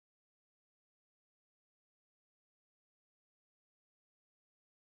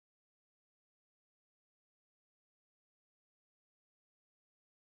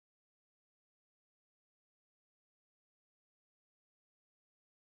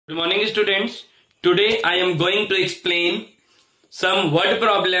Good morning students. Today I am going to explain some word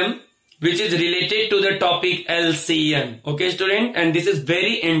problem which is related to the topic LCM. Okay student, and this is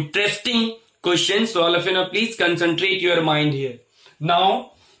very interesting question, so all of you know please concentrate your mind here.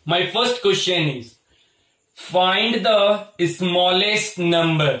 Now my first question is find the smallest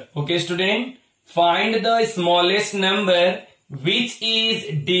number. Okay student, find the smallest number which is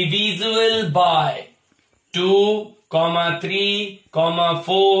divisible by 2, 3,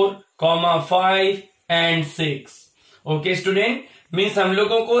 4, 5 and 6. Okay student, means हम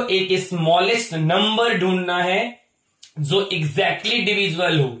लोगों को एक smallest number ढूंढना है जो exactly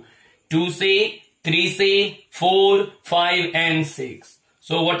divisible हो 2 से, 3 से, 4, 5 and 6.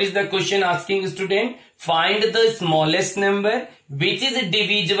 So what is the question asking student? Find the smallest number which is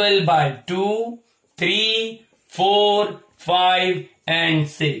divisible by 2, 3, 4, 5 and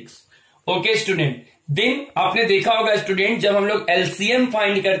 6. Okay student, then आपने देखा होगा स्टूडेंट, जब हम लोग एलसीएम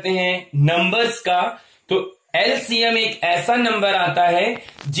फाइंड करते हैं नंबर्स का, तो एलसीएम एक ऐसा नंबर आता है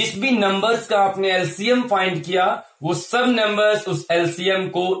जिस भी नंबर्स का आपने एलसीएम फाइंड किया वो सब नंबर्स उस एलसीएम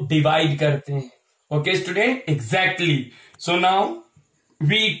को डिवाइड करते हैं. Okay student, exactly. So now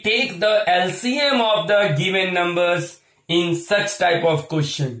we take the LCM of the given numbers in such type of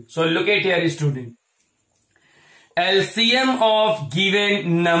question. So look at here student, LCM of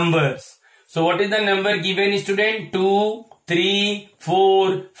given numbers. So what is the number given student? 2, 3,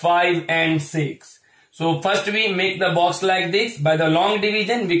 4, 5 and 6. So first we make the box like this. By the long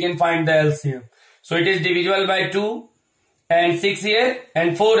division we can find the LCM. So it is divisible by 2 and 6 here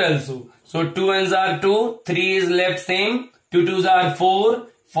and 4 also. So 2 ones are 2, 3 is left same, 2 twos are 4,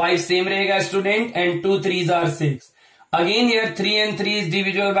 5 same रहेगा student and 2 threes are 6. Again here 3 and 3 is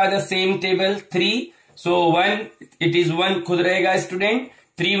divisible by the same table 3. So 1 it is 1 खुद रहेगा student.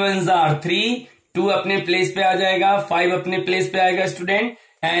 3 ones are 3, 2 अपने place पे आ जाएगा, 5 अपने place पे आएगा student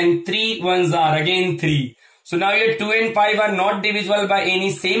and 3 ones are again 3. So now here 2 and 5 are not divisible by any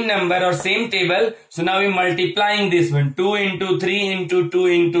same number or same table. So now we multiplying this one 2 into 3 into 2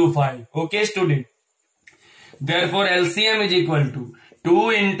 into 5. Okay student. Therefore LCM is equal to 2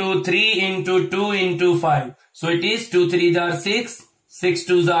 into 3 into 2 into 5. So it is 2 3s are 6, 6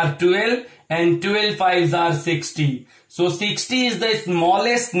 2s are 12 and 12 5s are 60. So 60 is the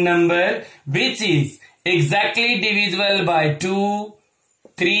smallest number which is exactly divisible by 2,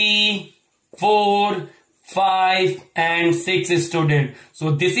 3, 4, 5 and 6 student.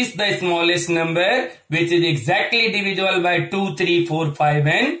 So this is the smallest number which is exactly divisible by 2, 3, 4, 5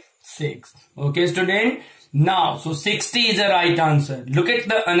 and 6. Okay student. Now so 60 is the right answer. Look at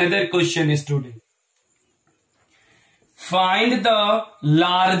the another question student. Find the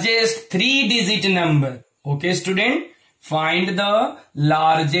largest 3-digit number. Okay student, find the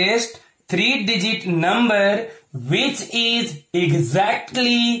largest 3-digit number which is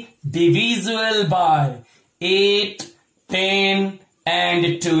exactly divisible by 8, 10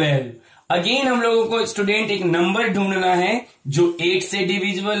 and 12. Again हम लोगों को student एक number ढूंढना है जो 8 से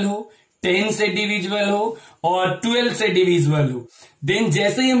divisible हो, 10 से डिविजिबल हो और 12 से डिविजिबल हो. देन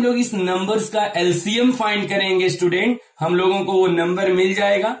जैसे ही हम लोग इस नंबर्स का एलसीएम फाइंड करेंगे स्टूडेंट, हम लोगों को वो नंबर मिल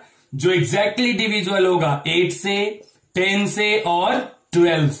जाएगा जो एग्जैक्टली डिविजिबल होगा 8 से, 10 से और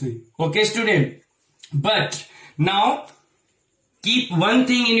 12 से. Okay student, but now keep one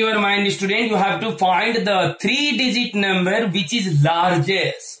thing in your mind student, you have to find the 3-digit number which is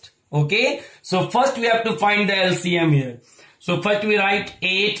largest. Okay, so first we have to find the LCM here. So first we write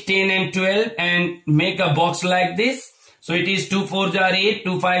 8, 10 and 12 and make a box like this. So it is 2 4s are 8,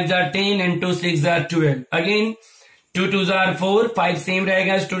 2 5s are 10 and 2 6s are 12. Again 2 2s are 4, 5 same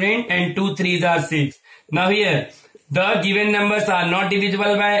रहेगा student and 2 3s are 6. Now here the given numbers are not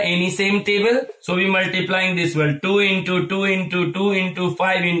divisible by any same table. So we multiplying this one 2 into 2 into 2 into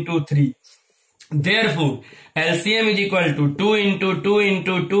 5 into 3. Therefore LCM is equal to 2 into 2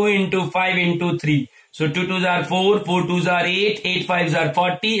 into 2 into 5 into 3. So 2 2s are 4, 4 2s are 8, 8 5s are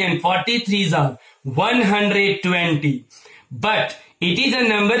 40 and 43s are 120. But it is a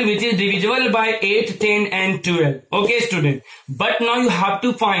number which is divisible by 8, 10 and 12. Okay student. But now you have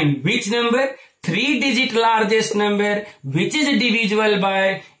to find which number? 3-digit largest number which is divisible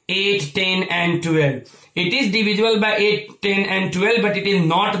by 8, 10 and 12. It is divisible by 8, 10 and 12 but it is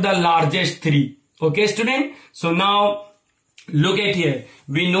not the largest 3. Okay student. So now look at here.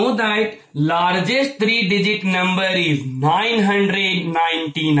 We know that largest 3-digit number is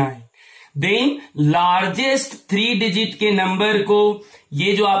 999. Then largest 3-digit के number को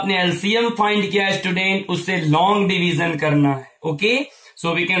ये जो आपने LCM find किया है student उससे long division करना है. Okay,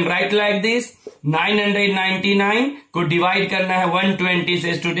 so we can write like this 999 को डिवाइड करना है 120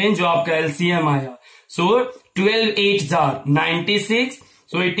 से स्टूडेंट जो आपका एलसीएम आया. सो 12 8s are 96.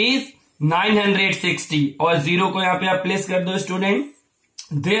 So it is 960 और 0 को यहाँ पे आप प्लेस कर दो student.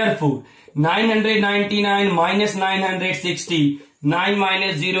 Therefore 999 minus 960, 9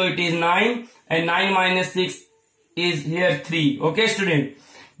 minus 0 it is 9 and 9 minus 6 is here 3. Okay student.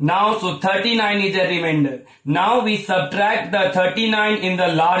 Now so 39 is a remainder. Now we subtract the 39 in the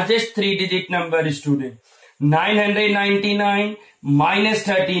largest 3-digit number student. 999 minus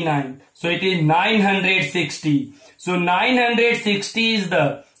 39. So it is 960. So 960 is the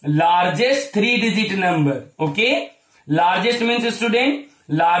largest 3-digit number. Okay. Largest means student,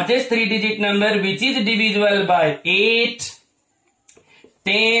 largest 3-digit number which is divisible by 8,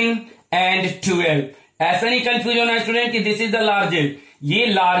 10 and 12. ऐसा नहीं confuse होना student कि this is the largest. ये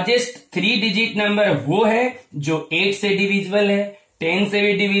largest 3-digit number वो है जो 8 से divisible है, 10 से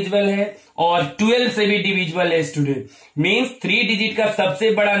भी डिविजिबल है और 12 से भी डिविजिबल है स्टूडेंट. मींस 3-digit का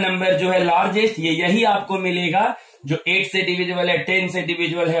सबसे बड़ा नंबर जो है लार्जेस्ट, ये यही आपको मिलेगा जो 8 से डिविजिबल है, 10 से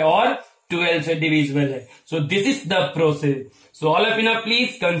डिविजिबल है और 12 से divisible है. So this is the process. So all of you now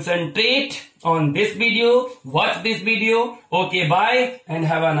please concentrate on this video. Watch this video. Okay, bye and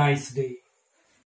have a nice day.